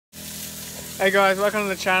Hey guys, welcome to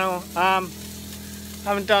the channel.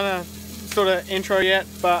 Haven't done a sort of intro yet,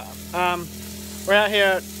 but we're out here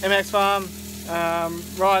at MX Farm,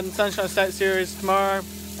 riding Sunshine State Series tomorrow,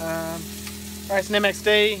 racing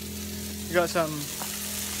MXD. We've got some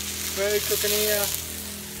food cooking here.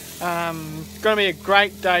 Gonna be a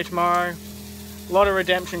great day tomorrow. A lot of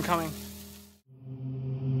redemption coming.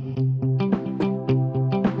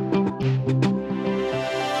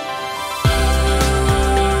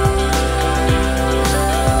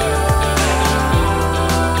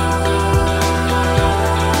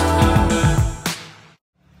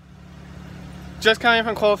 Just coming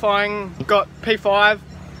from qualifying, got P5,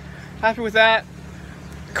 happy with that.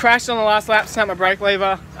 Crashed on the last lap, snapped my brake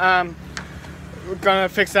lever. We're gonna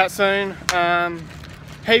fix that soon.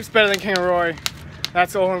 Heaps better than Kingaroy,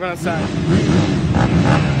 that's all I'm gonna say.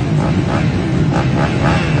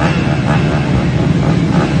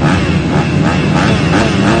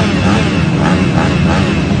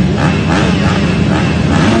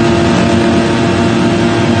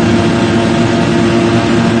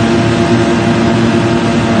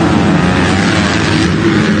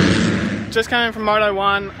 Just coming from Moto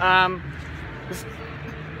 1,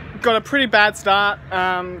 got a pretty bad start,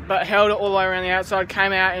 but held it all the way around the outside,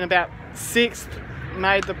 came out in about 6th,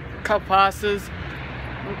 made the couple passes,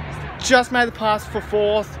 just made the pass for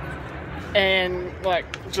 4th, and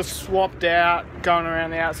just swapped out going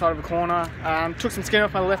around the outside of a corner. Took some skin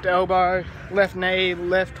off my left elbow, left knee,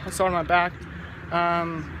 left side of my back.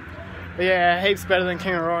 But yeah, heaps better than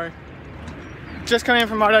Kingaroy. Just coming in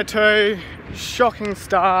from Moto 2, shocking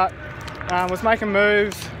start. Was making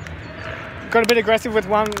moves, got a bit aggressive with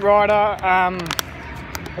one rider, and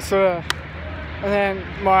then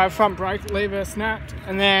my front brake lever snapped,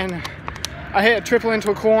 and then I hit a triple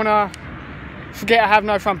into a corner, forget I have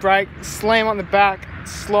no front brake, slam on the back,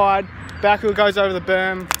 slide, back wheel goes over the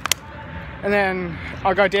berm, and then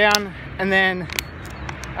I go down, and then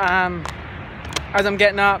as I'm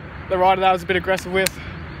getting up, the rider that I was a bit aggressive with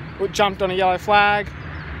jumped on a yellow flag.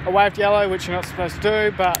 I waved yellow, which you're not supposed to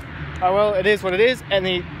do, but oh well, it is what it is, and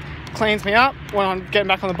he cleans me up when I'm getting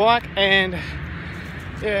back on the bike, and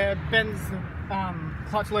yeah, bends the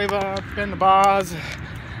clutch lever, bend the bars,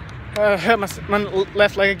 hurt my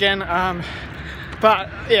left leg again, but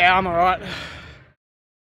yeah, I'm alright.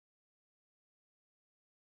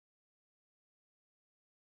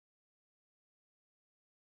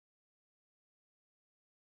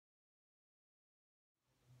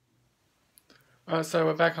 So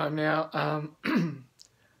we're back home now.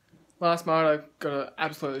 Last moto got an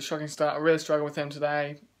absolutely shocking start. I really struggled with them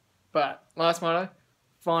today, but last moto,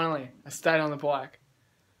 finally, I stayed on the bike.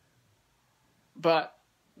 But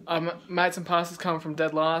I made some passes coming from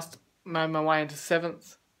dead last, made my way into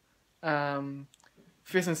 7th. 5th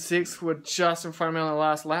and 6th were just in front of me on the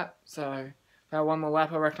last lap, so if I had one more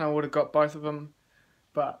lap, I reckon I would have got both of them.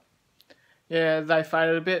 But yeah, they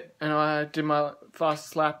faded a bit, and I did my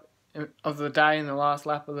fastest lap of the day in the last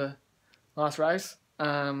lap of the last race.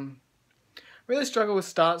 Really struggled with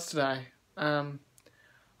starts today. I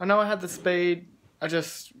know I had the speed, I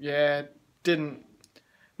just, didn't.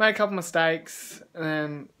 Made a couple mistakes,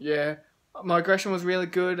 and then, my aggression was really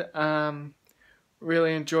good.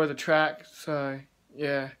 Really enjoyed the track, so,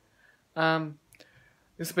 yeah.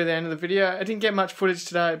 This will be the end of the video. I didn't get much footage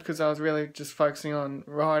today because I was really just focusing on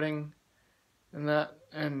riding and that,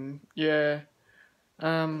 and,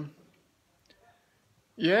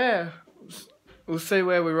 we'll see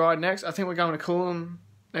where we ride next. I think we're going to Coolum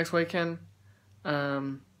next weekend.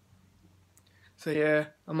 So yeah,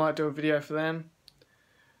 I might do a video for them.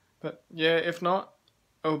 But yeah, if not,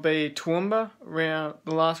 it'll be Toowoomba,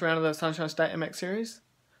 the last round of the Sunshine State MX Series.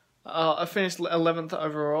 I finished 11th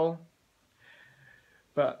overall.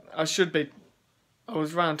 But I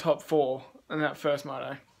was running top 4 in that first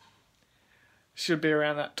moto. Should be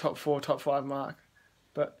around that top 4, top 5 mark.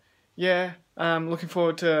 But yeah, looking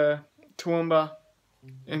forward to Toowoomba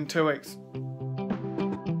in 2 weeks.